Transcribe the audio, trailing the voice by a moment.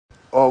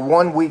a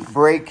 1 week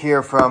break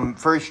here from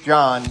 1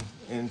 John,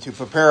 and to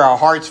prepare our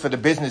hearts for the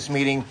business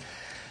meeting,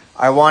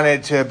 I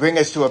wanted to bring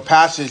us to a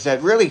passage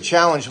that really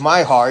challenged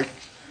my heart,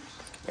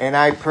 and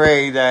I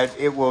pray that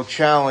it will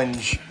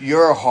challenge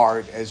your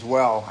heart as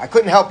well. I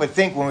couldn't help but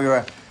think when we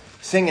were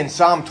singing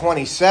Psalm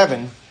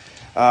 27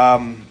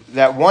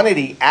 that one of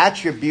the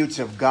attributes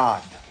of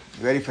God,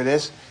 you ready for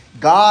this?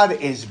 God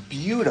is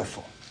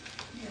beautiful.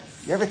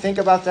 Yes. You ever think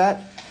about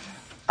that?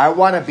 I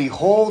want to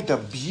behold the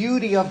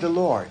beauty of the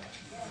Lord.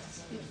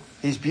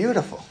 He's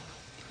beautiful.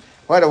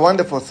 What a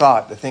wonderful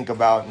thought to think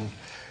about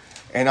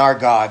in our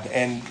God.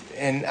 And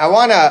I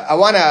want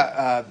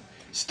to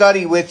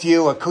study with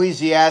you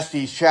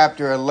Ecclesiastes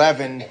chapter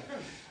 11.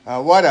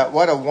 What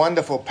a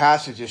wonderful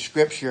passage of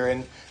Scripture,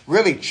 and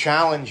really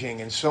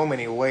challenging in so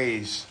many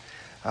ways.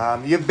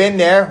 You've been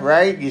there,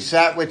 right? You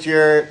sat with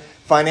your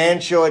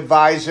financial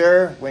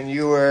advisor when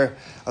you were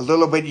a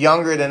little bit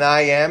younger than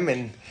I am,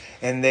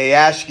 and they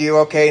ask you,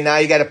 okay, now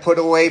you got to put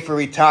away for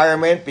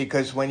retirement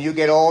because when you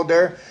get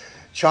older,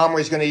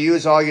 Chalmers is going to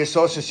use all your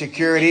Social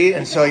Security,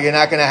 and so you're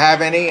not going to have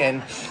any,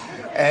 and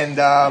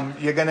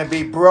you're going to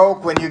be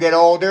broke when you get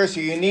older, so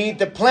you need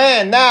to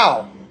plan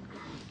now.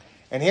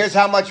 And here's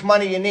how much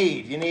money you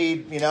need. You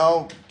need,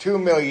 2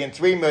 million,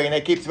 3 million.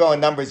 They keep throwing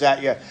numbers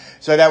at you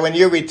so that when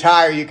you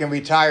retire, you can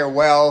retire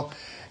well.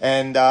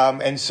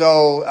 And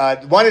so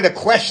one of the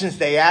questions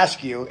they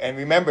ask you, and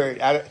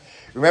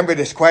remember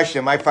this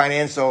question, my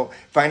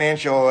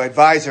financial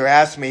advisor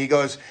asked me, he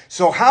goes,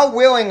 so how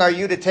willing are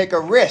you to take a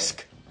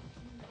risk?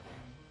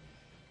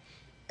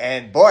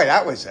 And boy,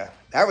 that was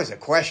a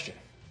question.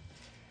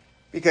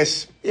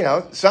 Because,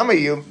 some of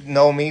you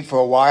know me for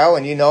a while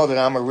and you know that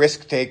I'm a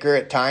risk taker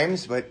at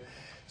times, but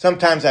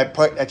sometimes I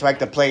like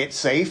to play it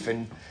safe,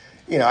 and,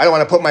 I don't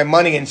want to put my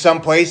money in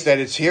some place that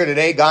it's here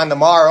today, gone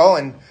tomorrow.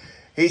 And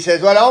he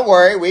says, well, don't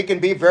worry, we can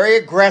be very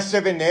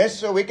aggressive in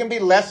this, or we can be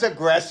less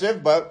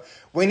aggressive, but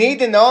we need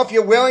to know if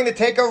you're willing to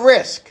take a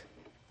risk.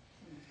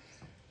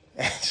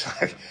 And so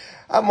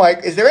I'm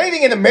like, is there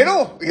anything in the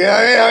middle?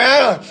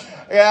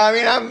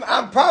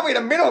 I'm probably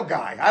the middle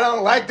guy. I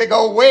don't like to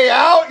go way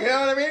out, you know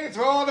what I mean?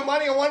 Throw all the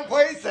money in one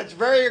place. That's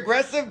very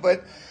aggressive,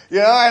 but,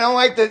 I don't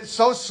like to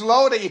so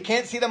slow that you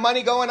can't see the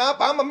money going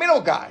up. I'm a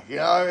middle guy,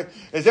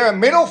 Is there a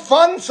middle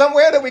fund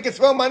somewhere that we can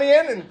throw money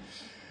in?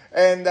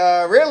 And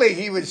really,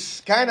 he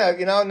was kind of,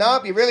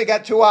 nope, you really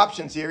got two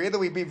options here. Either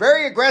we be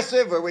very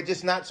aggressive or we're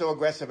just not so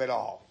aggressive at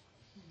all.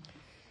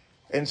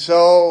 And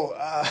so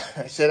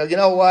I said, you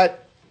know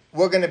what?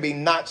 We're going to be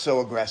not so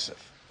aggressive.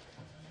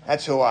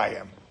 That's who I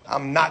am.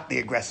 I'm not the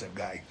aggressive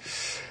guy.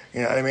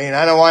 You know what I mean?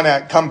 I don't want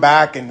to come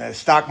back and the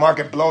stock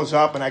market blows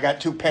up and I got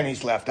 2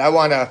 pennies left. I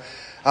want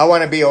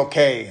to be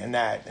okay in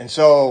that. And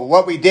so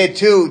what we did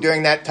too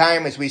during that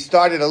time is we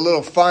started a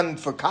little fund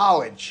for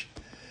college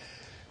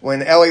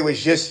when Ellie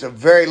was just a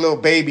very little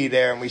baby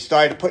there, and we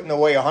started putting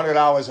away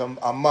 $100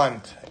 a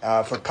month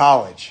for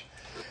college.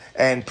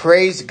 And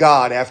praise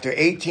God, after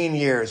 18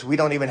 years, we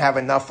don't even have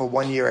enough for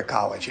 1 year at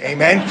college.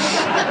 Amen?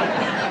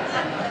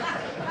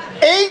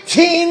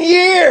 18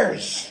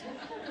 years!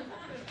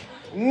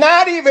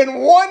 Not even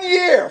 1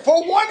 year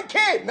for one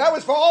kid. That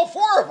was for all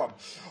 4 of them.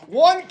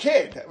 One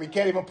kid. We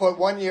can't even put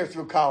 1 year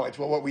through college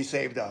with what we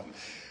saved up.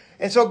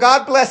 And so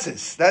God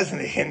blesses,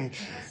 doesn't he?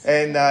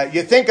 And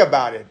you think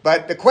about it.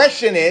 But the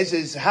question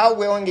is how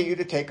willing are you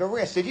to take a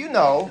risk? Did you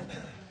know,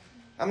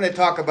 I'm going to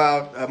talk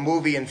about a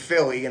movie in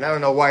Philly, and I don't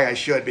know why I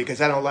should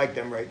because I don't like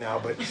them right now.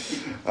 But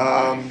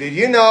did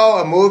you know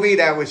a movie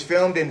that was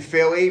filmed in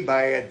Philly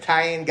by an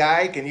Italian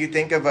guy? Can you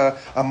think of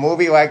a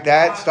movie like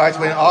that? Starts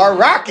with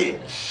Rocky,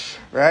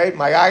 right?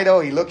 My idol,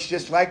 he looks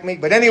just like me.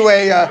 But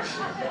anyway,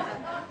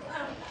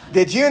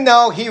 did you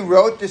know he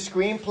wrote the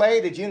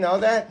screenplay? Did you know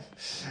that?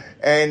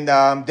 And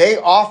they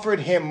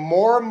offered him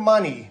more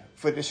money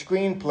for the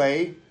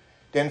screenplay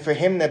than for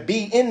him to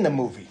be in the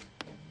movie.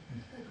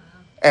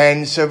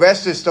 And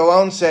Sylvester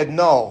Stallone said,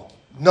 no,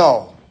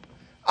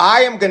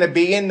 I am going to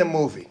be in the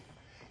movie.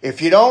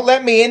 If you don't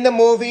let me in the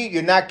movie,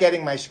 you're not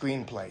getting my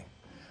screenplay.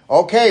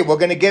 Okay, we're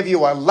going to give you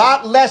a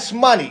lot less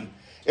money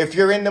if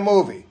you're in the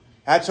movie.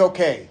 That's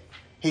okay.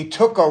 He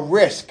took a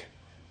risk.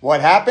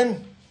 What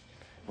happened?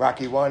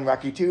 Rocky 1,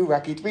 Rocky 2,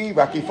 Rocky 3,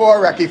 Rocky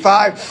 4, Rocky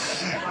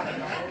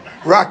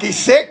 5, Rocky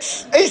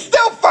 6. He's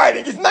still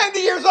fighting. He's 90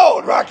 years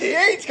old. Rocky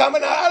 8's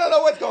coming out. I don't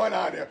know what's going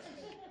on here.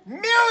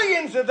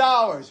 Millions of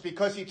dollars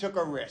because he took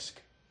a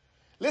risk.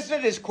 Listen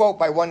to this quote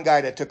by one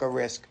guy that took a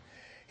risk.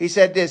 He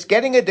said this: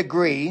 getting a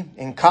degree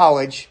in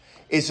college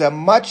is a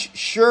much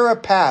surer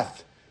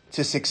path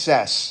to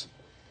success.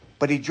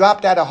 But he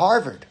dropped out of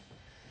Harvard.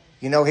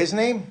 You know his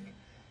name?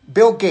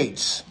 Bill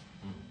Gates.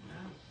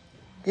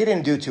 He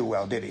didn't do too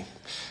well, did he?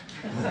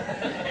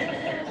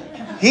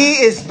 He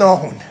is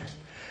known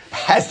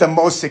as the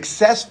most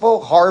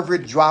successful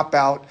Harvard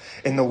dropout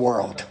in the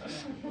world.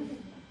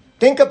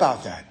 Think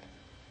about that.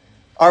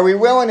 Are we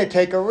willing to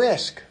take a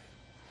risk?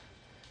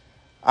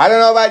 I don't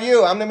know about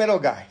you. I'm the middle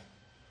guy.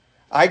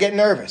 I get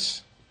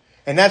nervous.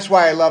 And that's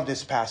why I love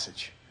this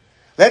passage.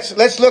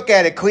 Let's look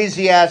at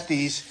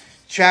Ecclesiastes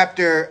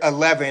chapter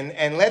 11,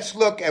 and let's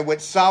look at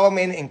what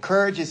Solomon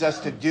encourages us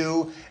to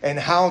do and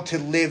how to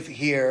live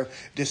here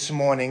this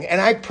morning. And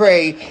I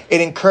pray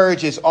it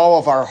encourages all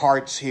of our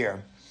hearts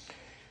here.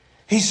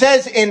 He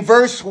says in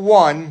verse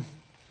 1,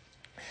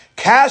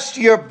 "Cast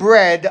your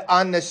bread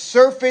on the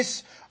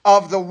surface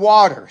of the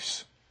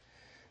waters,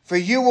 for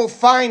you will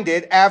find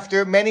it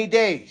after many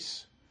days."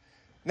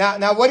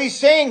 Now, what he's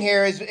saying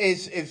here is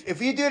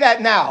if you do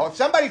that now, if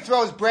somebody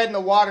throws bread in the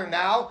water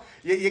now,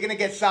 you're going to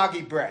get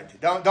soggy bread.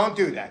 Don't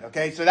do that.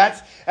 Okay, so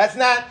that's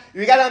not.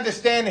 You got to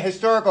understand the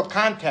historical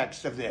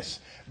context of this.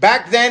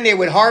 Back then, they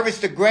would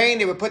harvest the grain.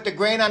 They would put the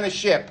grain on a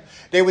ship.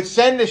 They would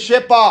send the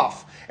ship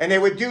off, and they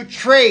would do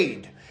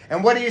trade.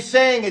 And what he's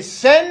saying is,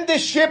 send the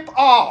ship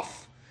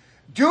off.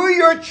 Do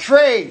your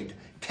trade.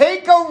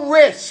 Take a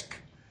risk.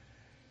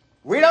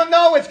 We don't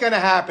know what's going to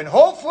happen.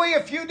 Hopefully,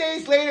 a few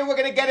days later, we're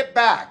going to get it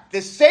back.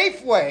 The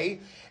safe way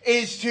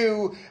is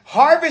to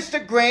harvest the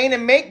grain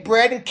and make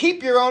bread and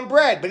keep your own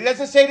bread. But he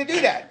doesn't say to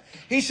do that.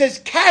 He says,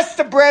 cast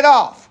the bread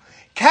off.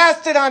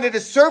 Cast it onto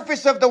the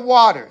surface of the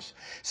waters.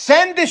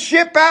 Send the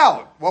ship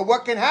out. Well,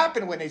 what can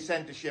happen when they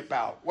send the ship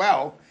out?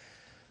 Well,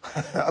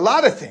 a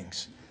lot of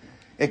things.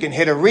 It can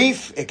hit a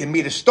reef. It can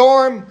meet a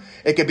storm.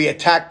 It can be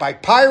attacked by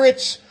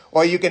pirates.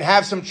 Or you can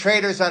have some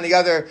traders on the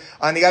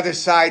other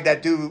side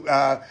that do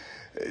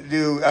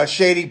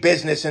shady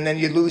business, and then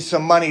you lose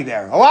some money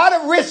there. A lot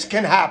of risk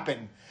can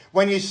happen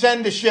when you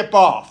send the ship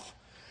off.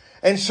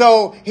 And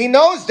so he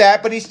knows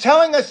that, but he's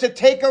telling us to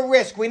take a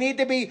risk. We need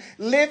to be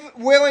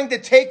willing to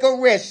take a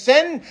risk.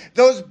 Send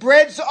those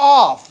breads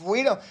off.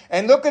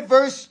 And look at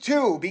verse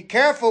 2. Be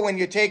careful when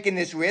you're taking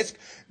this risk.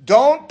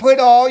 Don't put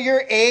all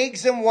your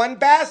eggs in one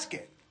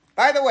basket.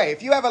 By the way,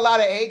 if you have a lot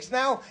of eggs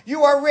now,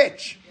 you are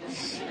rich.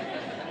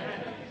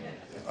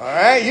 All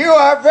right, you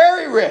are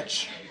very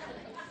rich.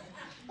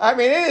 I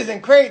mean, it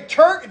isn't great.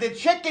 The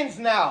chickens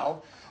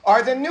now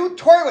are the new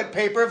toilet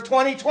paper of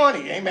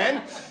 2020.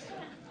 Amen.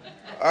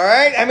 All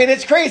right. I mean,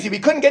 it's crazy. We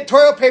couldn't get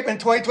toilet paper in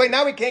 2020.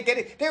 Now we can't get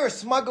it. They were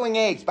smuggling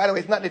eggs. By the way,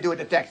 it's nothing to do with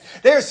the text.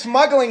 They're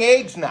smuggling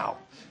eggs now.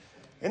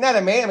 Isn't that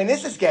amazing? I mean,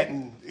 this is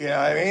getting,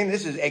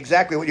 this is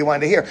exactly what you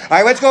wanted to hear. All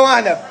right, let's go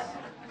on.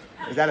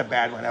 Is that a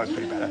bad one? That was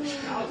pretty bad.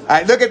 All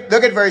right, look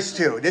at verse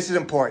 2. This is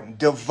important.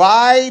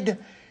 Divide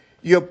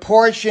your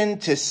portion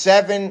to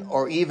 7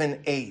 or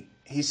even 8.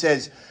 He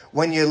says,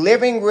 when you're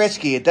living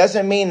risky, it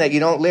doesn't mean that you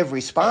don't live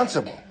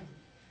responsible.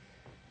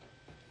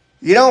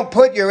 You don't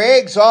put your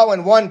eggs all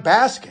in one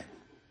basket.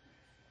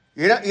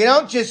 You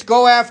don't just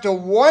go after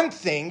one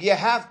thing. You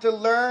have to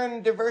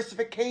learn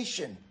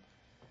diversification.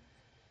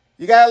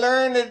 You got to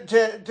learn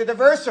to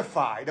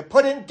diversify, to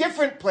put in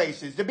different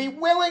places, to be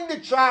willing to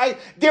try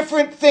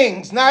different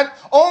things, not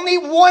only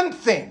one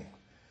thing.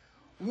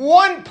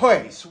 One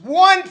place,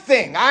 one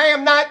thing. I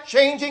am not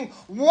changing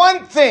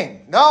one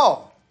thing.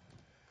 No.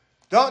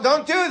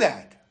 Don't do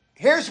that.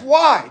 Here's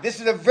why.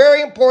 This is a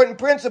very important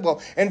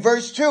principle. In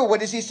verse 2, what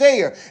does he say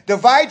here?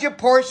 Divide your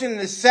portion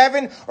into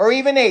 7 or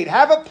even 8.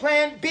 Have a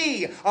plan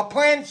B, a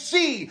plan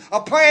C,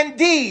 a plan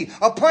D,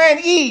 a plan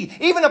E,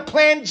 even a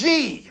plan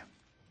G.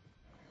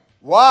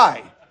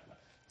 Why?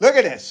 Look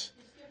at this.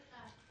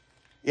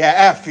 Yeah,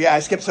 F. Yeah, I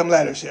skipped some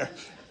letters here.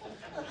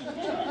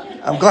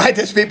 I'm glad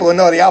there's people who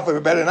know the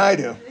alphabet better than I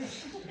do.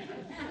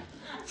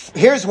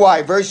 Here's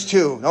why. Verse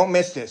 2. Don't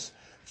miss this.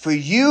 For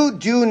you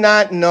do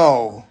not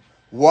know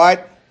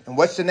what, and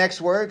what's the next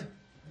word?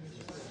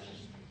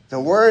 The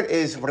word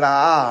is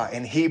ra'ah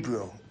in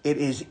Hebrew. It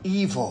is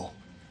evil.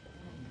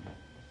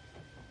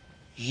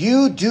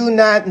 You do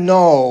not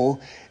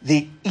know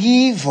the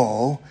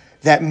evil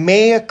that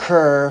may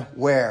occur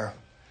where?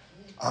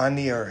 On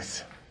the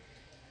earth.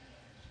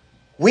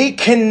 We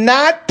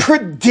cannot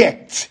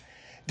predict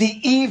the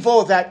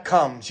evil that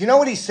comes. You know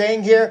what he's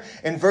saying here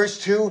in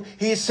verse 2?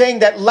 He is saying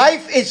that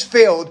life is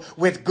filled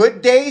with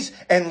good days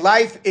and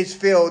life is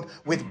filled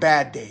with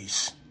bad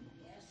days.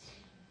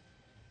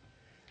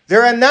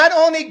 There are not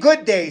only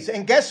good days,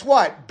 and guess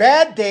what?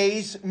 Bad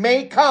days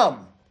may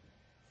come.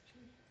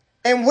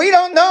 And we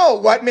don't know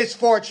what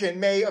misfortune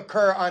may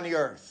occur on the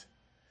earth.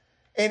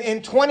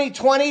 In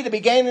 2020, the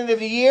beginning of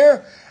the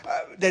year,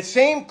 the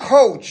same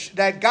coach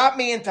that got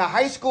me into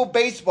high school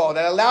baseball,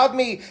 that allowed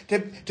me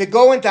to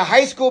go into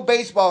high school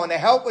baseball and to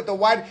help with the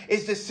wide,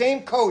 is the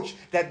same coach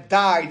that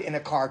died in a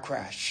car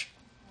crash.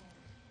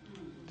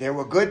 There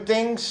were good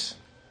things,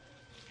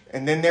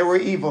 and then there were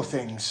evil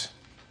things.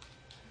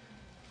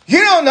 You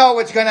don't know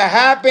what's going to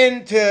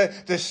happen to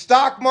the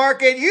stock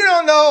market. You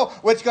don't know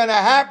what's going to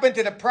happen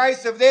to the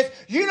price of this.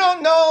 You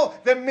don't know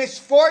the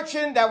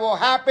misfortune that will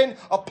happen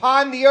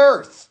upon the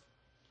earth.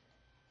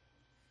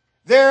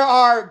 There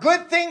are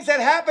good things that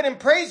happen, and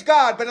praise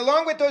God, but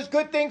along with those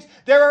good things,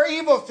 there are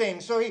evil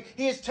things. So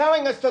he is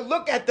telling us to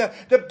look at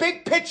the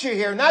big picture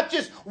here, not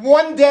just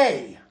one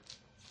day.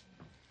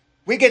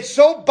 We get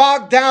so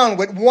bogged down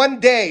with one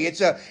day. It's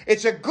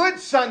a good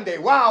Sunday.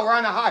 Wow, we're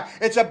on a high.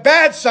 It's a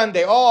bad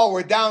Sunday. Oh,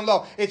 we're down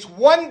low. It's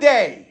one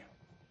day.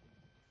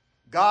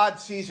 God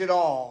sees it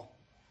all.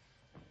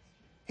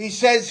 He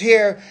says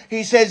here,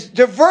 he says,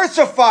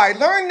 diversify.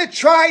 Learn to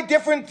try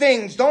different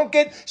things. Don't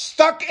get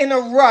stuck in a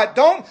rut.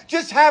 Don't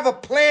just have a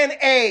plan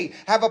A.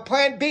 Have a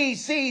plan B,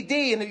 C,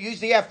 D, and use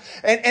the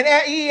F, and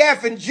E,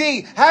 F, and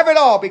G. Have it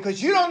all,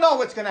 because you don't know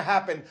what's going to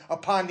happen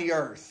upon the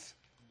earth.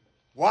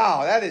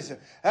 Wow, that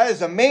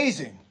is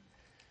amazing.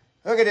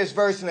 Look at this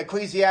verse in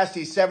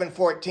Ecclesiastes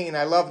 7:14.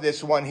 I love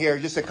this one here.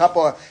 Just a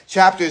couple of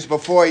chapters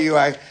before you.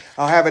 I'll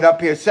have it up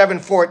here.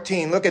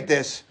 7:14. Look at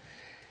this.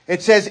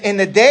 It says, in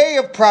the day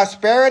of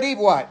prosperity,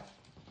 what?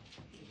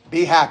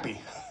 Be happy.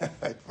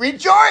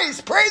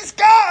 Rejoice. Praise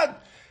God.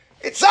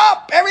 It's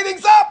up.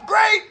 Everything's up.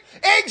 Great.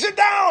 Eggs are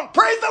down.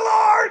 Praise the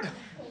Lord.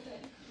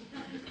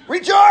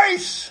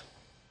 Rejoice.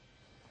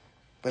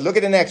 But look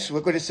at the next.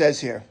 Look what it says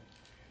here.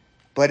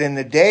 But in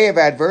the day of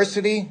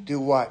adversity, do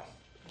what?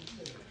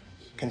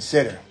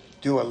 Consider.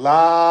 Do a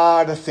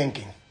lot of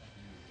thinking.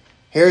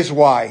 Here's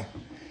why.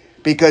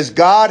 Because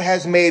God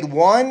has made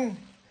one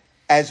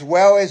as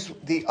well as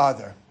the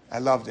other. I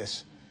love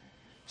this.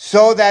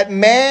 So that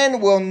man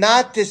will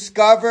not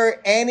discover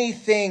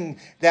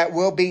anything that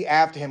will be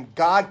after him.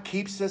 God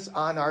keeps us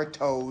on our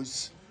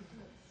toes.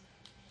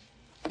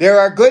 There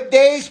are good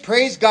days,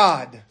 praise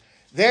God.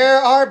 There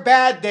are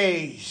bad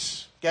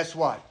days. Guess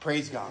what?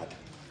 Praise God.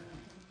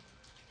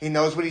 He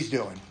knows what he's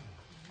doing.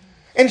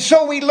 And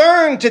so we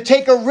learn to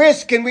take a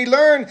risk, and we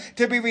learn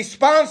to be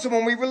responsible,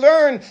 and we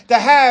learn to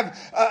have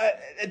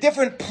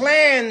different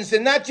plans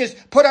and not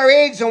just put our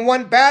eggs in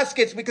one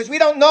basket, because we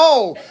don't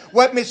know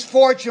what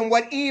misfortune,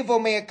 what evil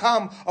may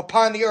come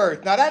upon the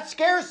earth. Now that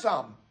scares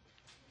some.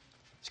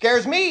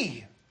 Scares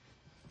me.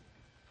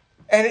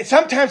 And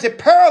sometimes it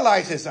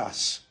paralyzes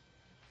us.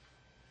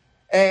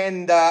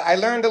 And I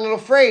learned a little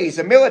phrase,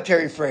 a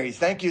military phrase.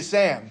 Thank you,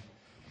 Sam.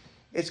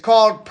 It's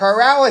called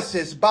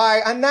paralysis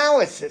by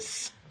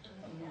analysis.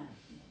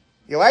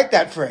 You like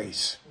that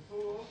phrase?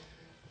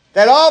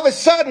 That all of a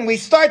sudden we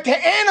start to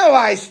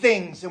analyze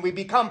things and we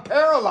become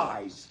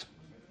paralyzed.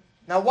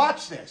 Now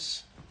watch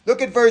this.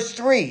 Look at verse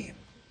 3.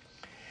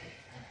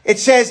 It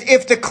says,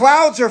 if the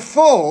clouds are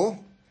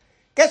full,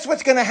 guess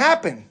what's going to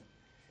happen?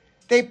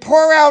 They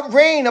pour out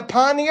rain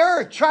upon the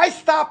earth. Try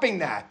stopping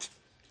that.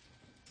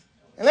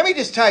 And let me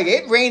just tell you,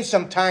 it rains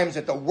sometimes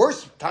at the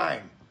worst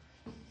time.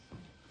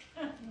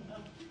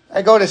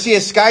 I go to see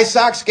a Sky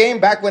Sox game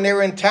back when they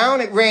were in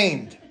town. It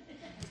rained.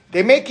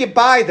 They make you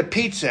buy the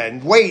pizza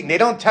and wait, and they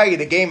don't tell you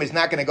the game is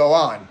not going to go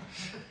on.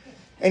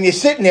 And you're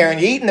sitting there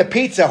and you're eating the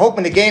pizza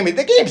hoping the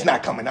game's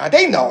not coming on.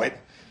 They know it.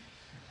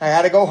 I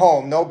had to go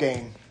home. No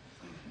game.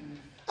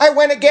 I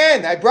went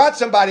again. I brought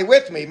somebody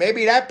with me.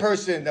 Maybe that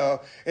person,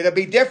 it'll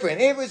be different.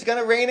 It was going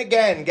to rain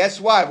again.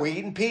 Guess what? We're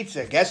eating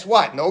pizza. Guess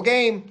what? No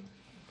game.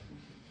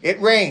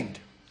 It rained.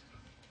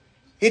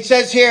 It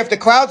says here, if the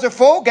clouds are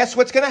full, guess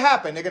what's going to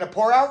happen? They're going to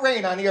pour out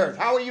rain on the earth.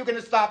 How are you going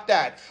to stop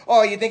that?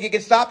 Oh, you think you can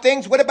stop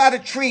things? What about a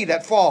tree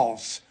that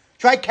falls?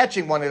 Try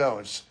catching one of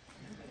those.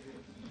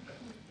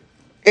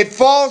 It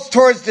falls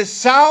towards the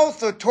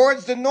south or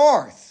towards the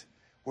north.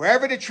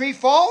 Wherever the tree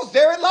falls,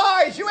 there it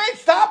lies. You ain't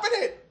stopping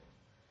it.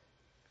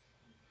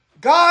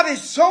 God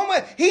is so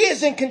much. He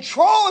is in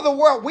control of the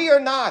world. We are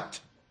not.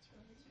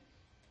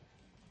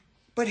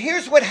 But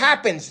here's what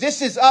happens.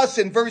 This is us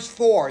in verse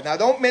 4. Now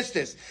don't miss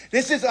this.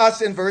 This is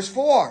us in verse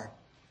 4.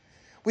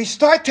 We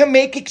start to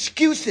make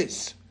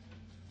excuses.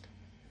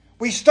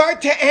 We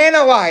start to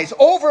analyze,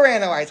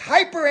 overanalyze,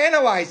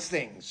 hyperanalyze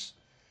things.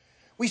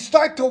 We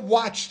start to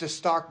watch the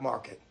stock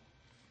market.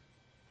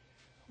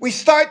 We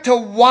start to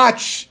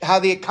watch how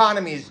the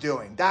economy is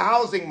doing, the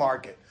housing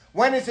market.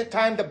 When is it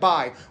time to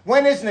buy?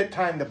 When isn't it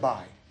time to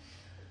buy?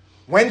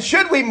 When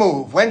should we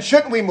move? When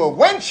shouldn't we move?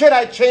 When should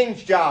I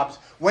change jobs?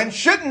 When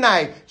shouldn't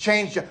I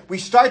change? We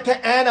start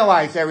to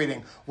analyze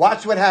everything.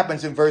 Watch what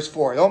happens in verse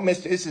 4. Don't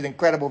miss it. This is an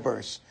incredible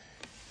verse.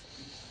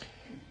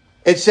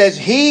 It says,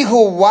 he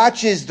who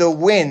watches the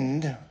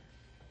wind,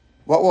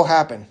 what will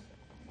happen?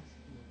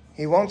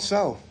 He won't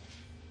sow.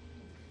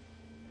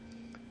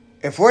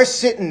 If we're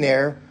sitting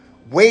there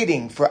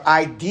waiting for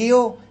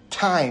ideal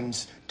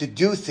times to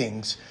do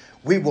things,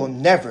 we will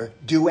never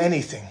do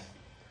anything.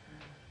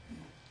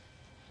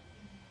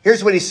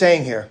 Here's what he's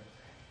saying here.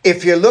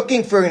 If you're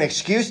looking for an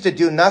excuse to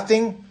do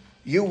nothing,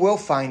 you will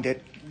find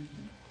it.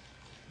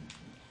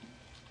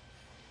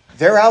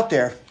 They're out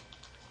there.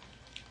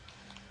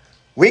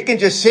 We can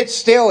just sit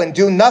still and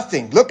do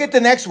nothing. Look at the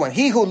next one.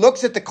 He who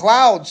looks at the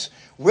clouds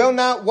will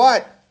not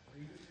what?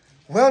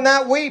 Will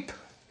not weep.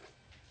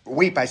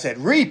 Weep, I said.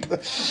 Reap.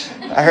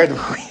 I heard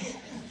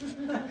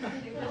weep.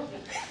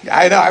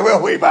 I know, I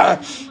will weep.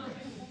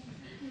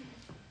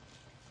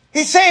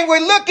 He's saying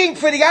we're looking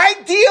for the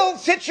ideal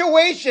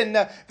situation,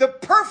 the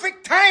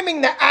perfect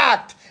timing to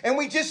act, and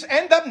we just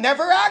end up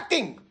never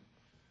acting.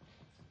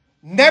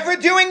 Never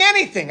doing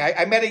anything.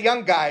 I met a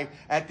young guy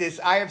at this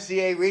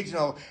IFCA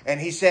regional,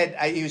 and he said,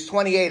 he was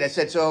 28. I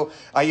said, so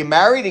are you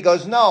married? He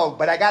goes, no,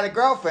 but I got a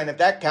girlfriend, if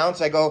that counts.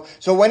 I go,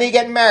 so when are you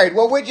getting married?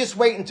 Well, we're just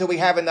waiting until we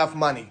have enough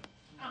money.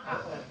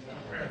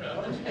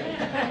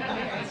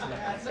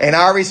 And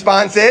our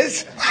response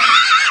is...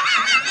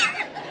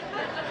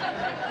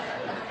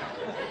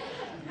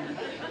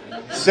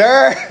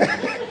 Sir,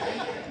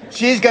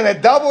 she's going to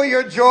double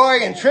your joy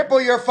and triple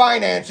your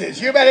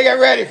finances. You better get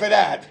ready for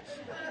that.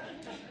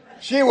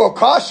 She will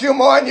cost you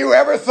more than you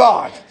ever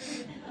thought.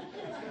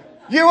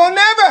 You will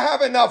never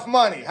have enough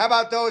money. How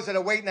about those that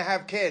are waiting to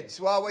have kids?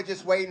 Well, we're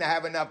just waiting to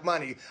have enough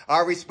money.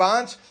 Our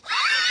response?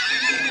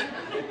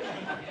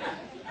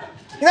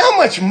 You know how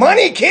much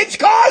money kids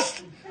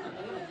cost?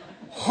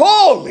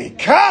 Holy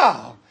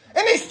cow.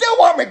 And they still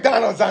want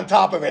McDonald's on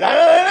top of it. I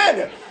don't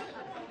understand.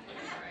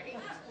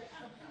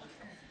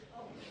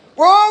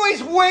 We're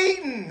always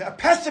waiting. A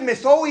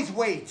pessimist always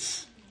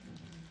waits.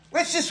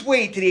 Let's just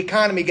wait till the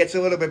economy gets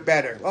a little bit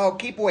better. Oh,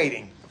 keep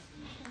waiting.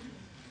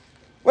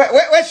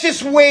 Let's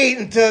just wait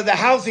until the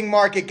housing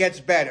market gets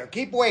better.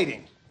 Keep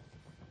waiting.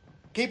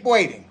 Keep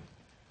waiting.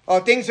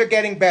 Oh, things are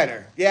getting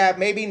better. Yeah,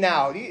 maybe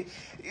now. You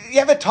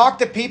ever talk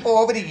to people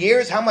over the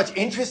years how much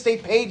interest they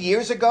paid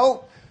years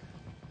ago?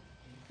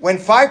 When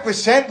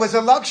 5% was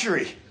a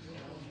luxury.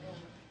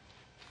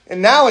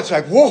 And now it's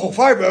like, whoa,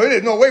 5%,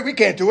 there's no way we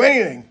can't do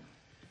anything.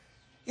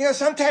 You know,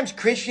 sometimes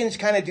Christians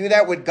kind of do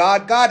that with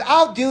God. God,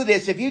 I'll do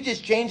this if you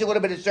just change a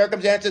little bit of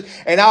circumstances,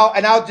 and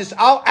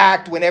I'll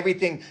act when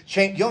everything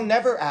changes. You'll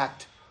never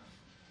act.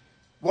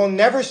 We'll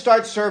never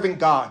start serving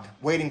God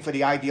waiting for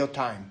the ideal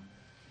time.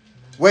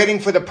 Waiting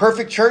for the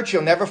perfect church,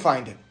 you'll never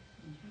find it.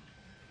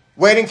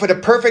 Waiting for the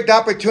perfect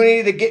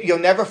opportunity to get, you'll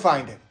never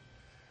find it.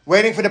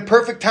 Waiting for the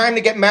perfect time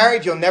to get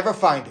married, you'll never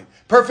find it.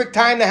 Perfect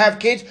time to have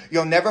kids,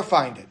 you'll never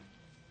find it.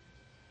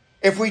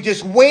 If we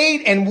just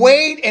wait and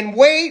wait and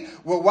wait,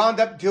 we'll wound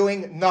up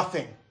doing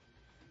nothing.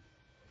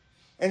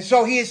 And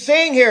so he is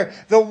saying here,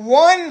 the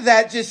one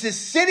that just is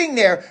sitting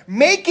there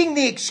making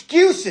the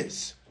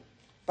excuses.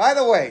 By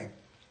the way,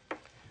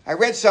 I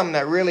read something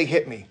that really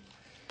hit me.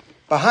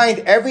 Behind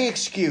every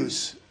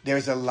excuse,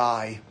 there's a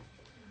lie.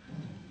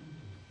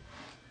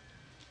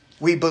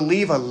 We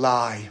believe a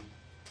lie.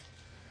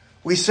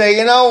 We say,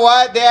 you know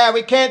what, yeah,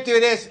 we can't do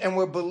this, and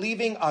we're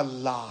believing a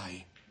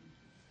lie.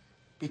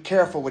 Be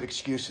careful with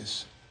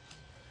excuses.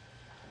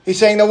 He's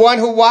saying the one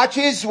who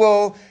watches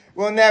will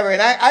never.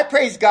 And I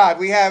praise God.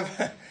 We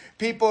have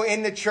people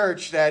in the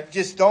church that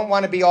just don't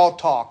want to be all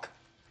talk.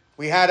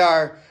 We had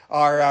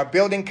our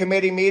building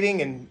committee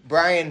meeting, and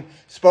Brian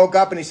spoke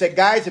up and he said,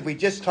 guys, if we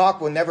just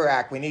talk, we'll never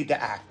act. We need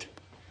to act.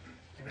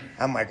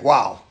 I'm like,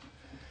 wow.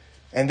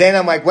 And then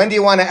I'm like, when do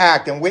you want to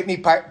act? And Whitney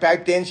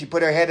piped in. She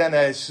put her head on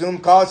a Zoom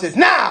call and says,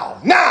 now.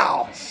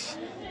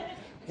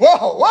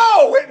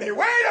 Whoa, Whitney,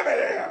 wait a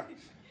minute here.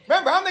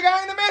 Remember, I'm the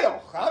guy in the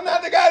middle. I'm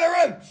not the guy that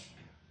runs.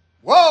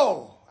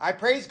 Whoa, I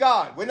praise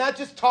God. We're not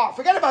just talk.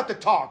 Forget about the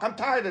talk. I'm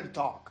tired of the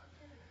talk.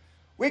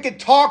 We could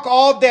talk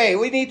all day.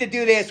 We need to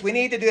do this. We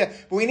need to do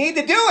that. But we need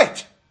to do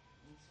it.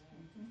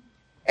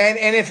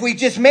 And if we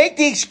just make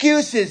the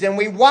excuses and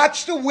we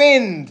watch the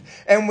wind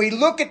and we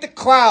look at the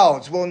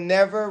clouds, we'll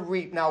never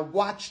reap. Now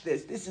watch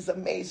this. This is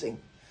amazing.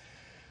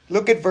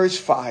 Look at verse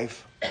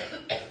 5.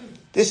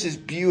 This is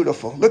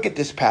beautiful. Look at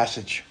this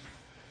passage.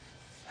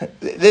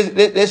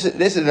 This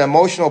is an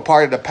emotional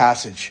part of the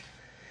passage.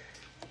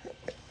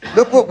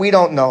 Look what we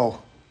don't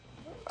know.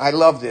 I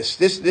love this.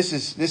 This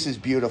is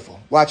beautiful.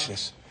 Watch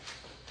this.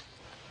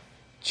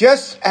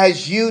 Just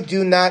as you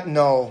do not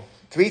know.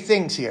 3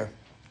 things here.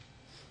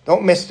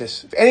 Don't miss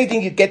this. If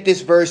anything, you get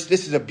this verse.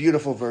 This is a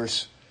beautiful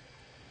verse.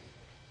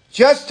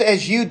 Just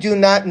as you do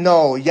not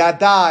know.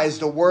 Yada is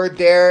the word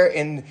there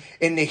in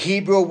the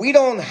Hebrew. We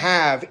don't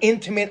have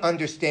intimate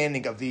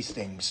understanding of these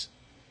things.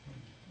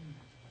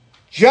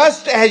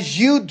 Just as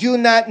you do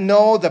not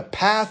know the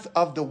path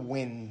of the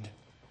wind.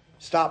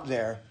 Stop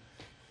there.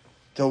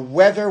 The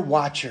weather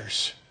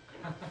watchers.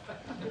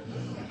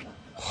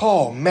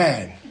 Oh,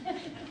 man.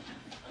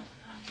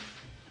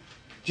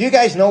 Do you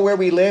guys know where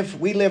we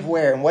live? We live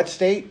where? In what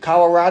state?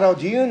 Colorado.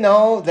 Do you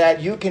know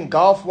that you can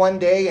golf one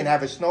day and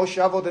have a snow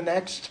shovel the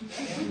next?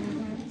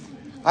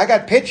 I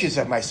got pictures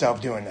of myself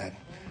doing that.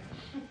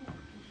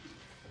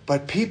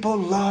 But people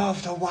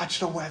love to watch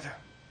the weather.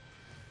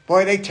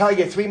 Boy, they tell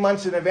you 3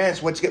 months in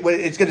advance it's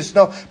going to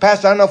snow.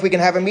 Pastor, I don't know if we can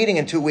have a meeting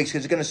in 2 weeks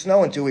because it's going to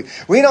snow in 2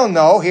 weeks. We don't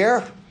know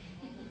here.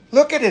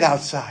 Look at it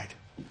outside.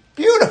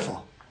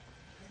 Beautiful.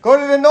 Go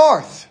to the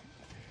north.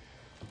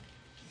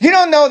 You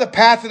don't know the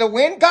path of the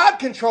wind. God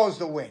controls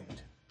the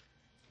wind.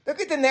 Look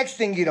at the next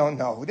thing you don't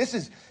know. This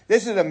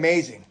is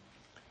amazing.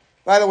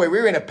 By the way, we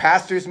were in a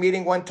pastor's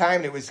meeting one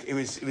time. It was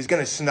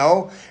going to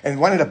snow, and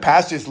one of the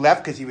pastors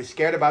left because he was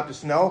scared about the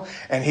snow,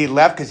 and he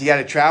left because he had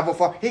to travel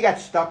far. He got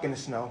stuck in the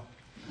snow.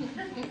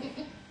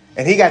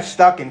 And he got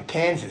stuck in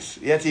Kansas.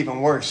 That's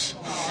even worse.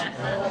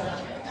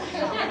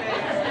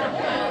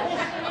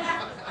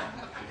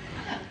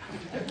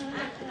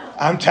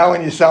 I'm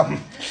telling you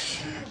something.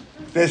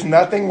 There's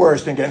nothing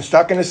worse than getting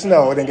stuck in the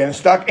snow than getting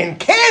stuck in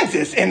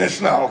Kansas in the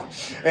snow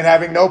and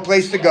having no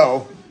place to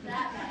go.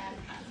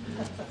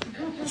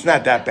 It's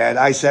not that bad.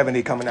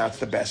 I-70 coming out's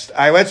the best.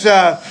 All right,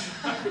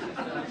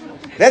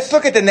 let's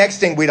look at the next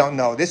thing we don't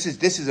know. This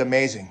is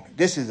amazing.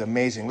 This is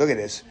amazing. Look at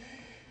this.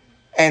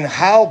 And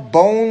how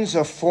bones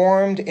are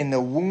formed in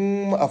the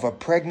womb of a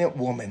pregnant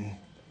woman.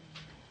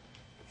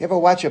 You ever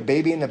watch a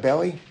baby in the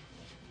belly?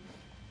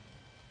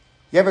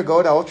 You ever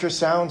go to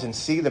ultrasounds and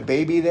see the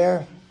baby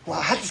there?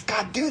 Well, how does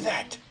God do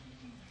that?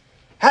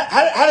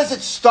 How does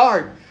it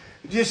start?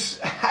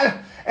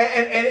 And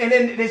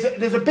then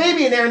there's a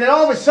baby in there, and then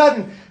all of a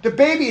sudden the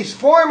baby is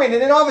forming,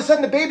 and then all of a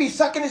sudden the baby's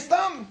sucking his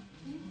thumb.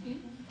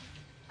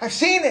 I've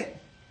seen it.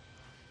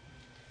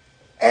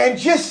 And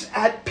just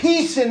at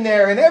peace in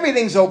there, and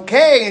everything's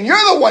okay, and you're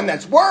the one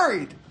that's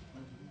worried.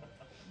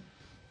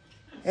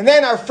 And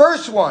then our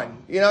first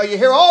one, you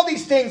hear all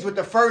these things with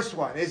the first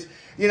one.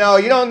 You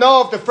don't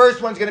know if the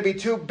first one's going to be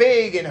too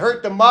big and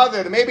hurt the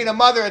mother. Maybe the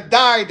mother had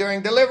died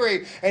during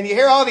delivery. And you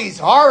hear all these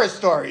horror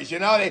stories, they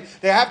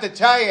have to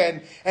tell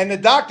you. And the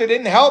doctor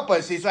didn't help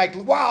us. He's like,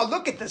 wow,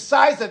 look at the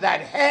size of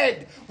that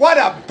head. What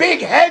a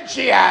big head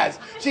she has.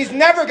 She's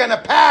never going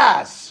to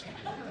pass.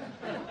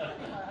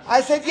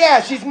 I said,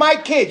 yeah, she's my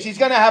kid. She's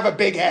going to have a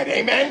big head.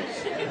 Amen?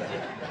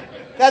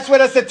 That's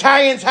what us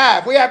Italians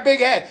have. We have big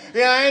head.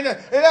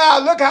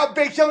 Look how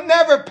big. She'll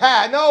never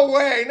pass. No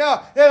way. No,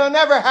 it'll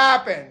never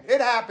happen. It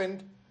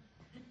happened.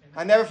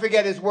 I never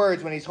forget his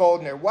words when he's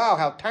holding her. Wow,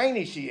 how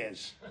tiny she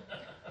is.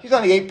 She's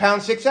only 8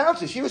 pounds, 6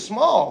 ounces. She was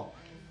small.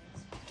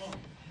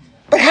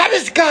 But how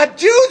does God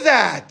do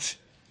that?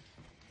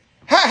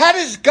 How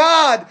does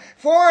God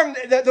form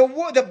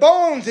the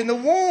bones in the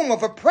womb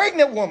of a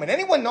pregnant woman?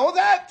 Anyone know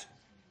that?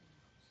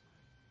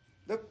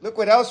 Look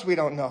what else we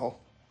don't know.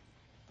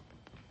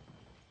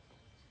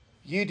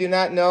 You do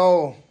not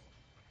know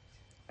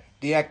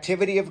the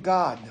activity of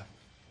God,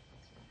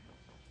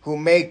 who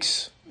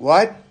makes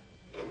what?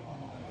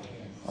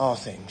 All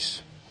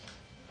things.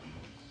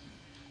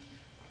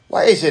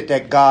 Why is it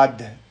that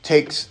God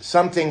takes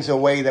some things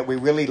away that we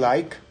really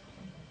like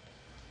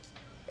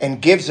and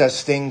gives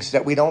us things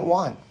that we don't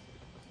want?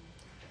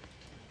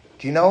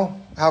 Do you know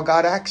how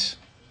God acts?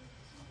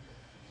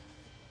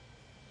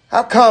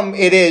 How come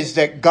it is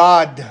that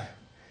God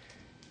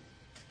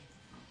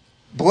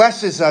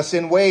blesses us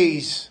in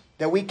ways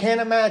that we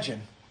can't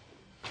imagine?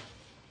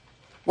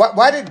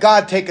 Why did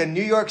God take a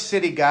New York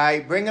City guy,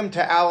 bring him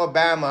to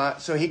Alabama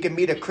so he can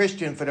meet a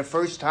Christian for the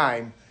first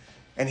time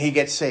and he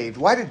gets saved?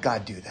 Why did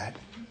God do that?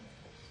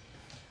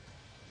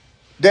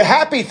 The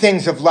happy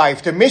things of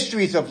life, the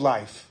mysteries of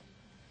life.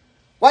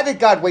 Why did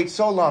God wait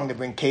so long to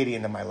bring Katie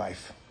into my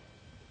life?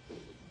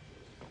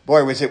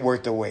 Boy, was it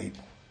worth the wait.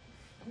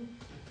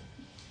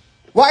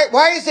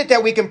 Why is it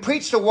that we can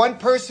preach to one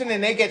person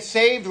and they get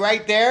saved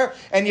right there,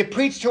 and you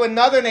preach to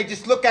another and they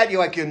just look at you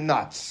like you're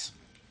nuts?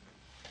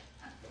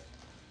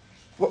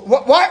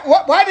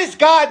 Why does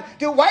God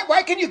do?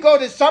 Why can you go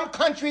to some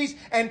countries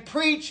and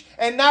preach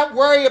and not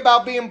worry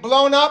about being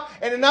blown up,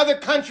 and in other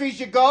countries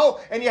you go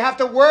and you have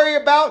to worry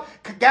about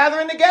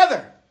gathering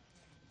together?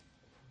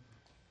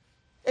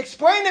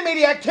 Explain to me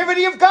the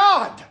activity of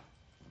God.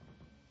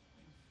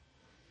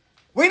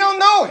 We don't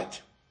know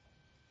it.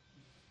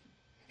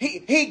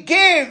 He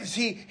gives,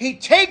 he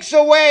takes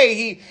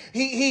away,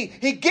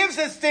 he gives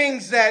us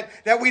things that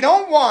we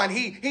don't want.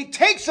 He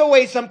takes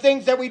away some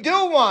things that we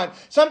do want.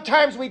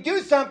 Sometimes we do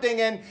something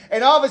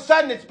and all of a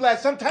sudden it's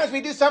blessed. Sometimes we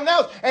do something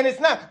else and it's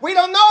not. We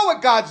don't know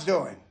what God's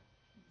doing.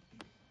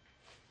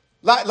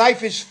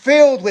 Life is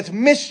filled with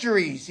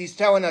mysteries, he's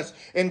telling us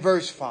in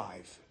verse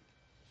 5.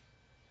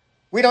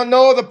 We don't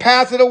know the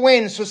path of the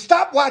wind, so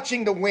stop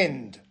watching the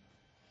wind.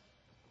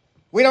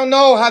 We don't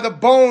know how the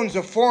bones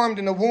are formed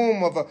in the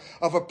womb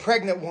of a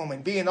pregnant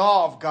woman. Be in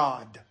awe of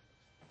God.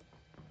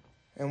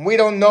 And we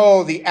don't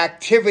know the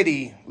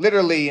activity,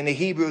 literally in the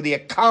Hebrew, the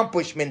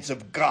accomplishments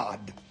of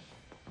God.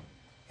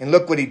 And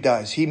look what he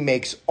does. He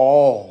makes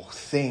all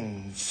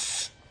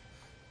things.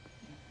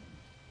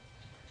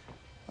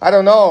 I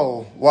don't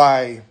know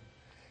why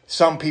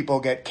some people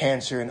get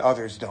cancer and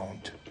others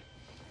don't.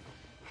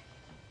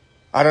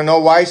 I don't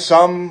know why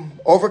some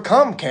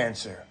overcome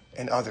cancer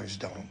and others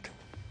don't.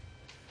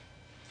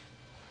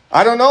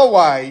 I don't know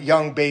why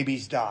young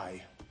babies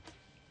die.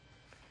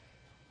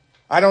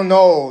 I don't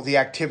know the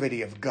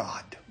activity of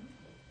God.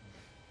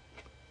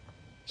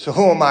 So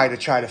who am I to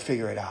try to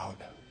figure it out?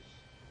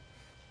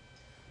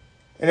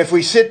 And if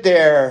we sit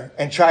there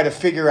and try to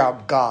figure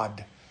out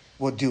God,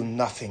 we'll do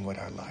nothing with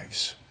our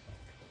lives.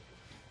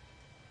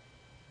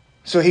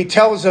 So he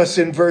tells us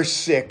in verse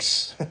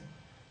 6,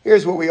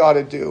 here's what we ought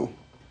to do.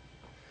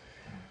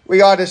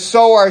 We ought to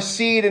sow our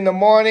seed in the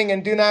morning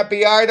and do not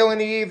be idle in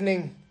the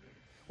evening.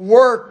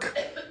 Work,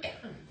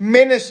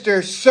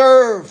 minister,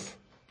 serve.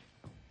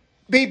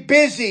 Be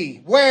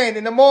busy. When?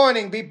 In the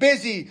morning. Be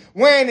busy.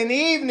 When? In the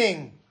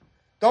evening.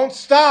 Don't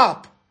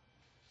stop.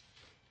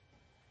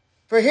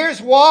 For here's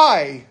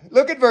why.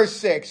 Look at verse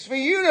 6. For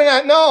you do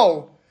not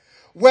know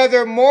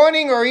whether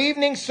morning or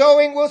evening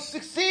sowing will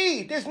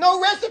succeed. There's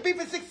no recipe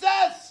for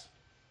success.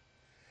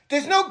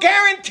 There's no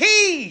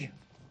guarantee.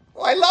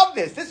 Oh, I love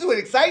this. This is what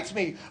excites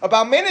me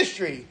about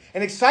ministry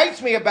and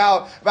excites me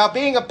about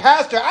being a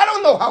pastor. I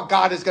don't know how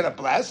God is going to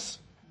bless.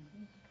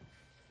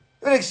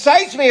 It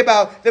excites me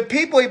about the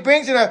people he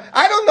brings in.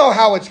 I don't know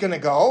how it's going to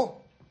go.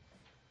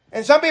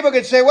 And some people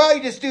could say, well,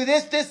 you just do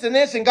this, this, and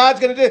this, and God's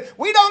going to do it.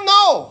 We don't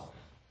know.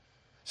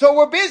 So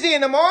we're busy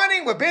in the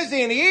morning. We're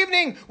busy in the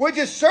evening. We're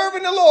just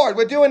serving the Lord.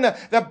 We're doing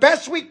the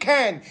best we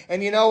can.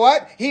 And you know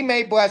what? He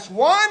may bless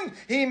one.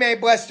 He may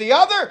bless the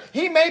other.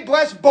 He may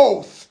bless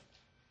both.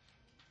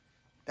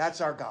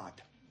 That's our God.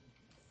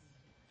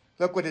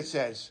 Look what it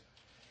says.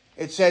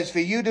 It says, for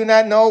you do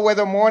not know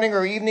whether morning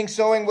or evening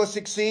sowing will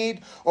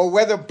succeed, or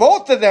whether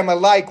both of them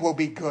alike will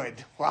be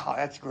good. Wow,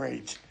 that's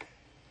great.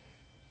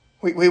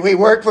 We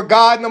work for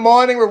God in the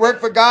morning, we work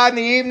for God in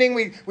the evening,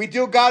 we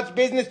do God's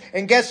business,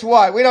 and guess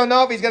what? We don't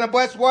know if he's going to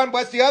bless one,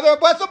 bless the other, or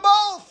bless them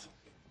both.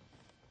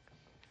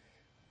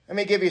 Let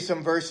me give you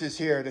some verses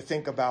here to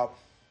think about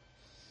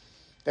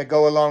that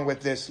go along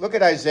with this. Look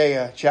at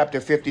Isaiah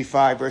chapter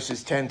 55,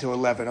 verses 10 to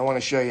 11. I want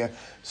to show you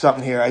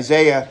something here.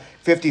 Isaiah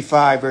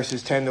 55,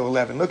 verses 10 to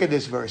 11. Look at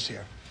this verse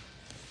here.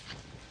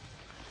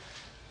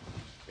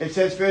 It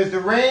says, for as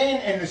the rain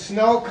and the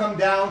snow come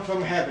down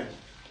from heaven,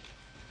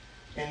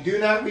 and do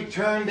not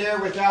return there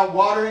without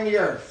watering the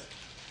earth,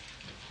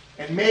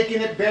 and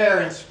making it bear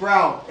and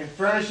sprout, and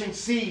furnishing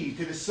seed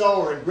to the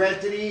sower and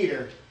bread to the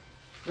eater.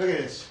 Look at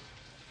this.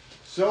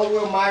 So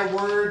will my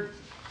word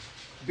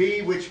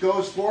be which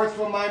goes forth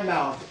from my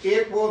mouth.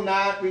 It will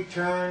not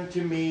return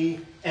to me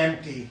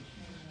empty,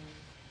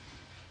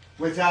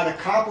 without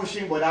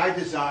accomplishing what I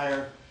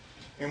desire,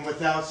 and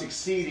without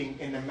succeeding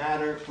in the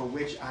matter for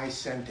which I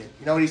sent it.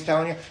 You know what he's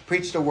telling you?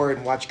 Preach the word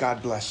and watch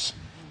God bless.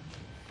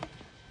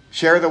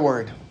 Share the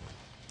word.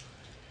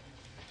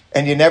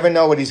 And you never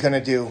know what he's going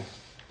to do.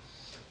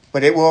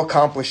 But it will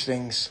accomplish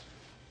things.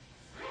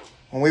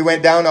 When we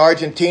went down to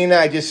Argentina,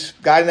 I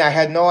just got in. I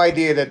had no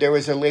idea that there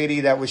was a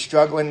lady that was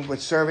struggling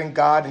with serving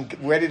God and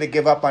ready to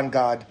give up on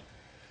God.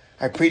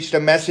 I preached a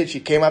message. She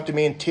came up to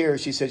me in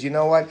tears. She says, you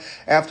know what?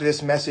 After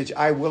this message,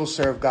 I will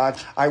serve God.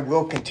 I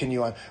will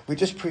continue on. We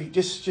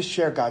just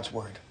share God's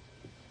word.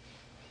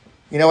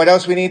 You know what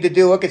else we need to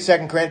do? Look at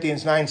 2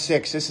 Corinthians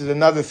 9:6. This is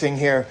another thing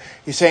here.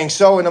 He's saying,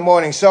 sow in the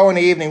morning, sow in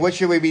the evening. What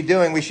should we be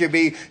doing? We should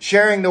be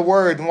sharing the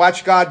word and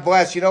watch God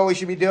bless. You know what we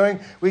should be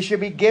doing? We should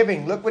be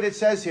giving. Look what it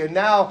says here.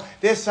 Now,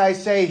 this I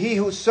say, he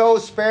who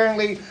sows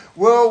sparingly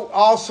will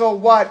also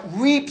what?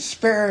 Reap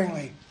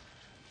sparingly.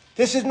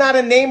 This is not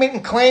a name it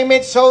and claim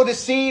it, sow the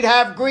seed,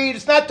 have greed.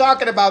 It's not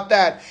talking about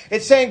that.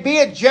 It's saying be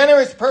a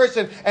generous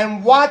person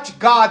and watch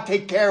God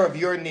take care of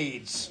your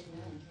needs.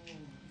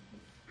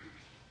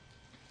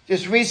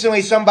 Just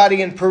recently,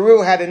 somebody in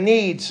Peru had a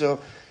need, so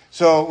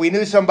we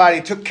knew somebody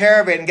took care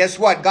of it, and guess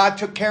what? God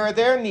took care of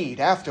their need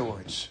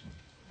afterwards.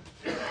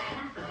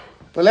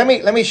 But let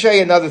me show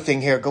you another thing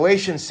here.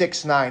 Galatians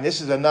 6:9. This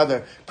is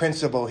another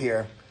principle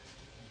here.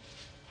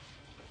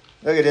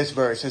 Look at this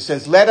verse. It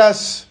says, let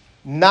us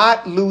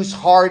not lose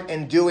heart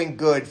in doing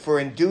good, for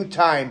in due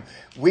time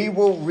we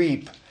will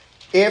reap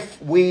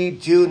if we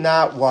do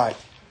not what?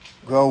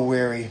 Grow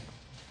weary.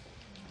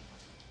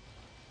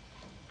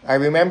 I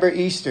remember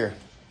Easter.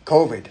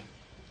 COVID.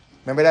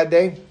 Remember that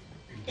day?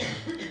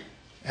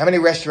 How many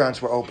restaurants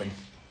were open?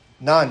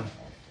 None.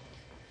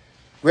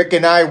 Rick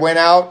and I went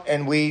out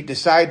and we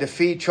decided to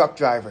feed truck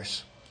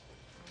drivers.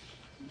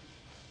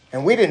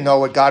 And we didn't know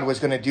what God was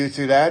going to do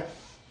through that.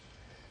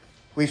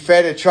 We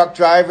fed a truck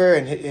driver,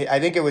 and I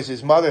think it was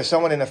his mother,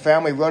 someone in the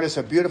family wrote us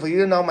a beautiful,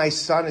 you know, my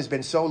son has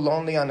been so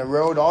lonely on the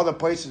road. All the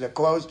places are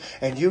closed.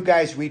 And you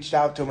guys reached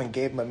out to him and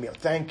gave him a meal.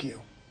 Thank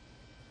you.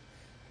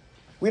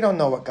 We don't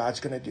know what God's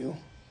going to do.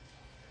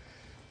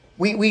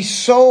 We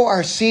sow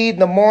our seed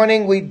in the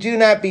morning. We do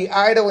not be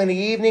idle in the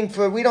evening,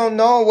 for we don't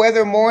know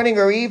whether morning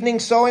or evening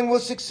sowing will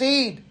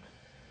succeed,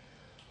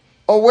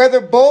 or whether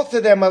both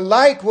of them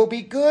alike will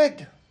be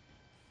good.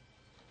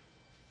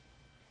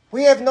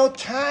 We have no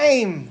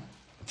time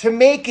to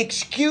make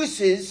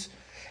excuses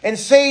and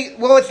say,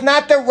 well, it's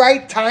not the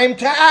right time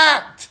to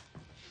act.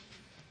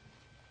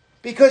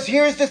 Because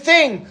here's the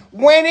thing.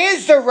 When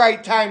is the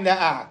right time to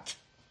act?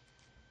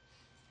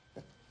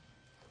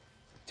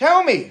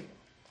 Tell me.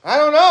 I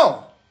don't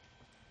know.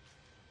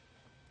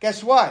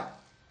 Guess what?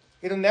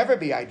 It'll never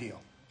be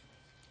ideal.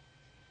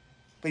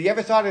 But you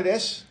ever thought of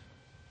this?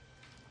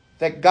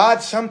 That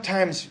God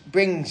sometimes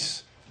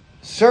brings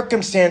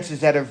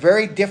circumstances that are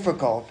very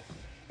difficult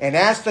and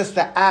asks us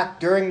to act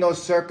during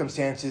those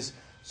circumstances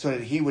so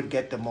that he would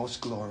get the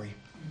most glory.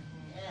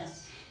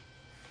 Yes.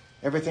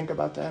 Ever think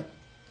about that?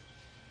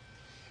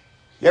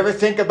 You ever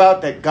think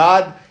about that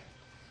God,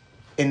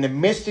 in the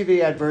midst of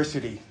the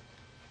adversity,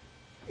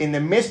 in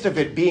the midst of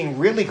it being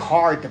really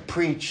hard to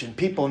preach and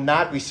people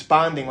not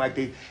responding like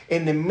they,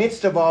 in the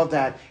midst of all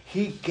that,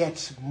 he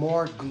gets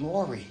more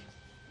glory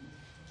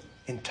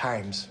in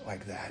times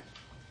like that.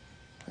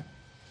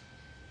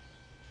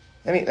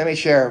 Let me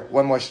share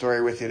one more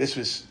story with you. This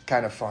was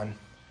kind of fun.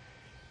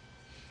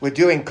 We're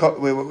doing,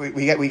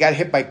 we got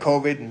hit by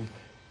COVID, and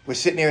we're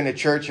sitting here in the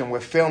church and we're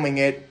filming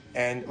it.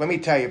 And let me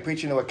tell you,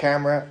 preaching to a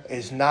camera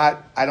is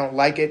not, I don't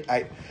like it.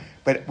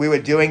 But we were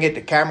doing it.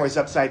 The camera was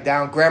upside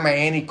down. Grandma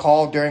Annie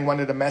called during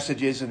one of the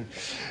messages,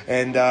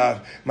 and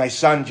my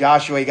son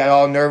Joshua, he got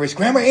all nervous.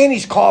 Grandma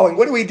Annie's calling.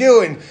 What do we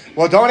do? And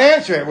well, don't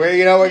answer it.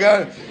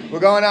 We're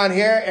going on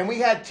here. And we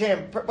had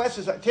Tim. Bless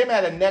his, Tim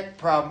had a neck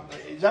problem.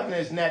 Something in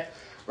his neck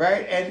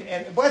right?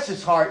 And bless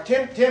his heart,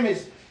 Tim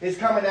is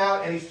coming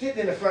out, and he's sitting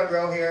in the front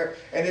row here,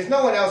 and there's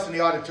no one else in the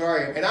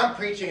auditorium, and I'm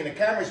preaching, and the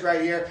camera's right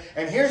here,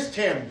 and here's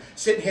Tim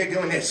sitting here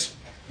doing this.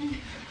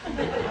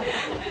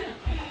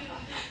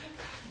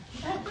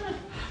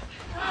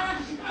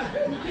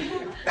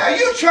 Now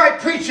you try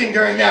preaching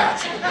during that.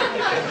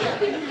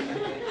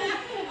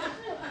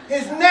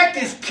 His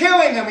neck is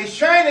killing him. He's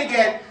trying to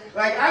get,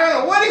 I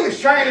don't know what he was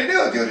trying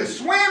to do the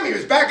swim. He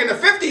was back in the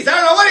 50s. I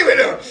don't know what he would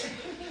do.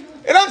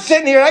 And I'm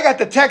sitting here, I got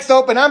the text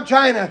open, I'm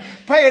trying to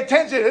pay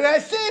attention, and I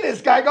see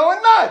this guy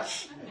going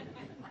nuts.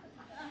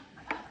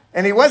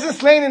 And he wasn't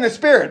slain in the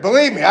spirit,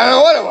 believe me, I don't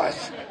know what it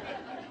was.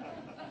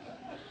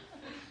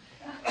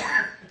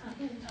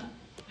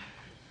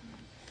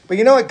 But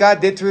you know what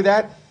God did through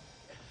that?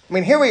 I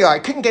mean, here we are,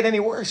 it couldn't get any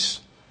worse.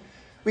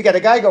 We got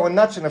a guy going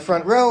nuts in the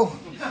front row.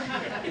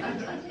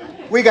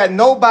 We got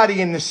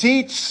nobody in the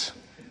seats.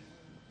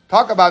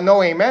 Talk about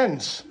no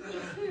amens.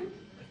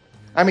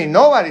 I mean,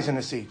 nobody's in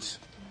the seats.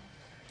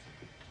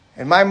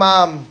 And my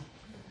mom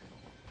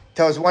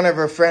tells one of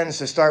her friends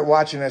to start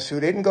watching us who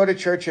didn't go to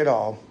church at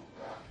all,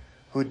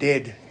 who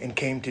did and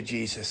came to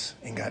Jesus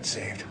and got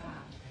saved.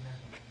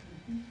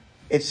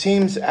 It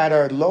seems at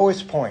our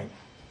lowest point,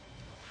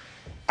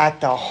 at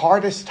the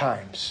hardest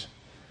times,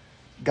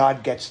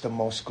 God gets the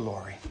most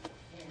glory.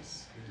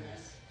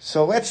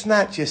 So let's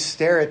not just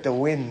stare at the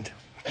wind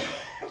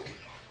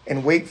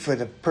and wait for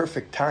the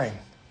perfect time.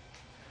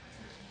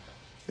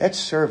 Let's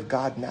serve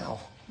God now.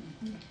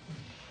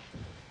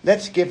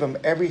 Let's give him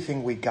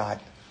everything we got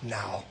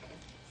now.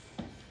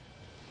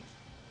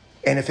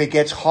 And if it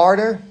gets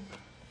harder,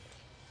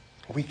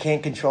 we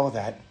can't control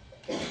that.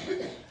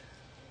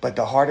 But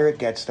the harder it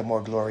gets, the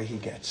more glory he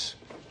gets.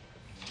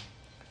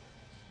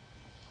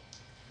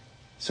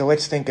 So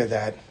let's think of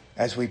that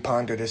as we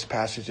ponder this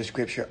passage of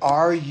Scripture.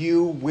 Are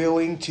you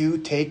willing to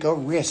take a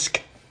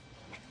risk?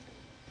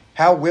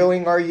 How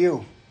willing are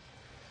you?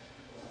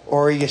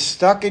 Or are you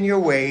stuck in your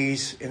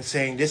ways and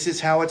saying, this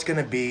is how it's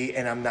going to be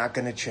and I'm not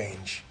going to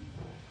change?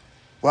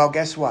 Well,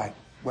 guess what?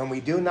 When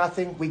we do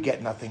nothing, we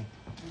get nothing.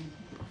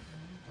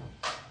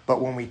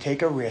 But when we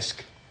take a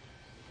risk,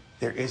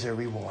 there is a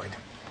reward.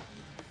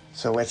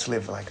 So let's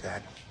live like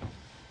that.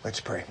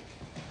 Let's pray.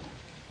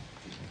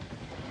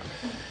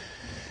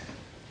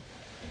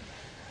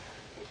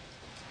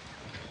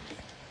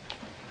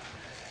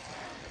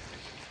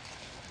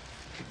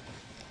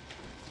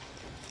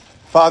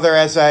 Father,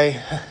 as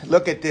I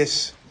look at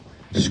this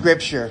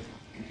scripture,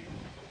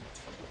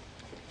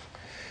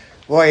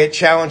 boy, it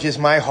challenges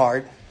my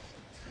heart.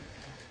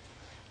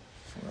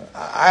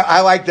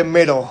 I like the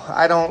middle.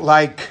 I don't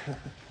like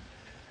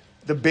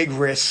the big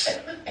risks.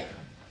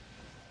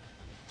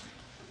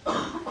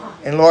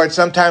 And Lord,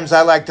 sometimes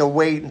I like to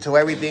wait until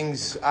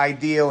everything's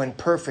ideal and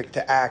perfect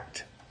to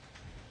act.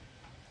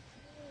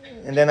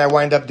 And then I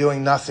wind up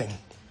doing nothing.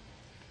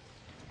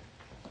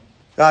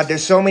 God,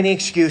 there's so many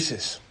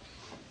excuses.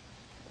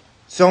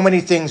 So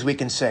many things we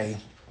can say.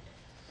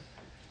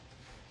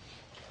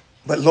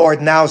 But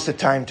Lord, now's the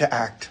time to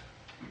act.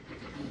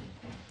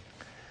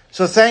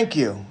 So thank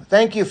you.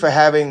 Thank you for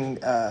having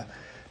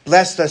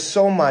blessed us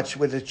so much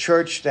with a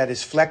church that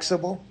is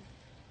flexible.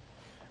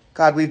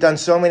 God, we've done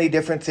so many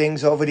different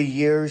things over the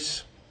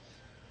years.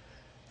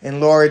 And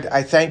Lord,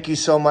 I thank you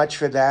so much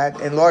for that.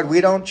 And Lord,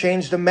 we don't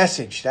change the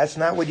message. That's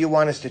not what you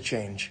want us to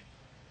change.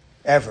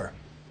 Ever.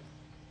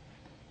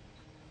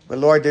 But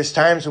Lord, there's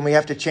times when we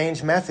have to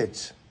change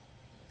methods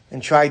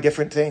and try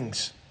different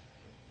things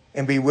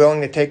and be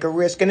willing to take a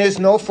risk. And there's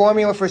no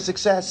formula for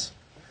success.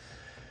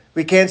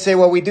 We can't say,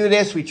 well, we do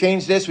this, we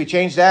change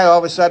that. All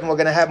of a sudden, we're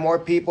going to have more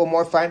people,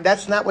 more fun.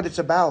 That's not what it's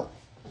about.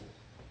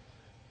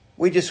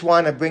 We just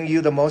want to bring you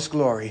the most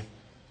glory.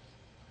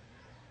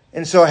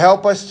 And so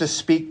help us to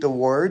speak the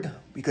word,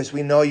 because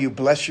we know you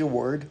bless your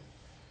word.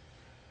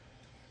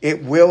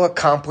 It will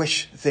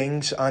accomplish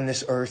things on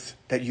this earth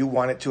that you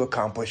want it to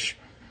accomplish.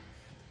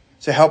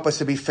 So help us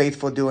to be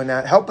faithful doing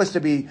that. Help us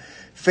to be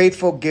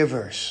faithful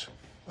givers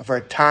of our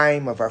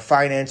time, of our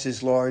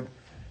finances, Lord,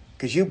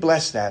 because you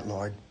bless that,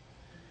 Lord.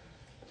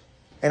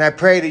 And I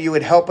pray that you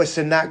would help us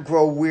to not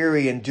grow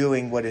weary in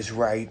doing what is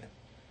right.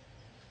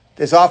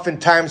 There's often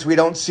times we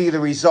don't see the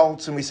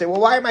results and we say,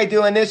 well, why am I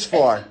doing this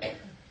for?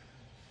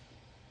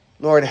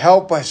 Lord,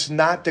 help us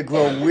not to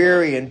grow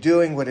weary in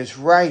doing what is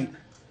right.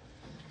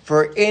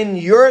 For in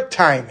your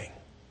timing,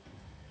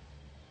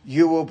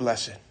 you will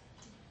bless it.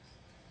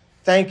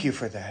 Thank you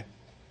for that.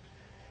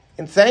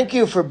 And thank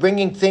you for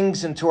bringing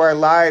things into our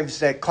lives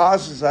that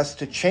causes us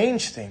to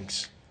change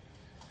things.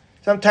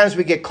 Sometimes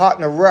we get caught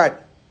in a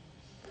rut.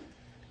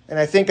 And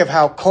I think of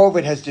how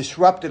COVID has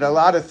disrupted a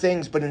lot of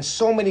things, but in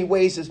so many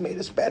ways has made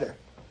us better.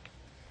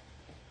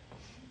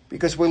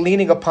 Because we're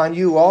leaning upon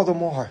you all the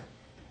more.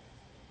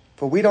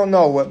 For we don't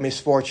know what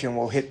misfortune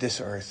will hit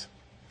this earth.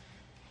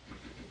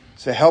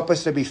 So help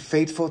us to be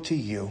faithful to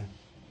you.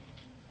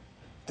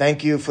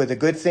 Thank you for the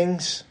good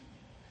things.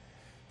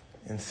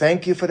 And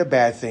thank you for the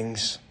bad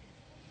things.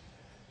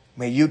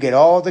 May you get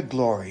all the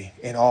glory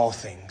in all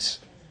things.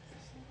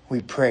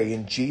 We pray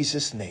in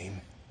Jesus'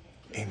 name.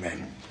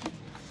 Amen.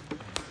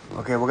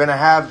 Okay, we're going to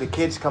have the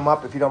kids come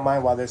up, if you don't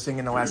mind, while they're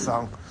singing the last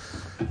song.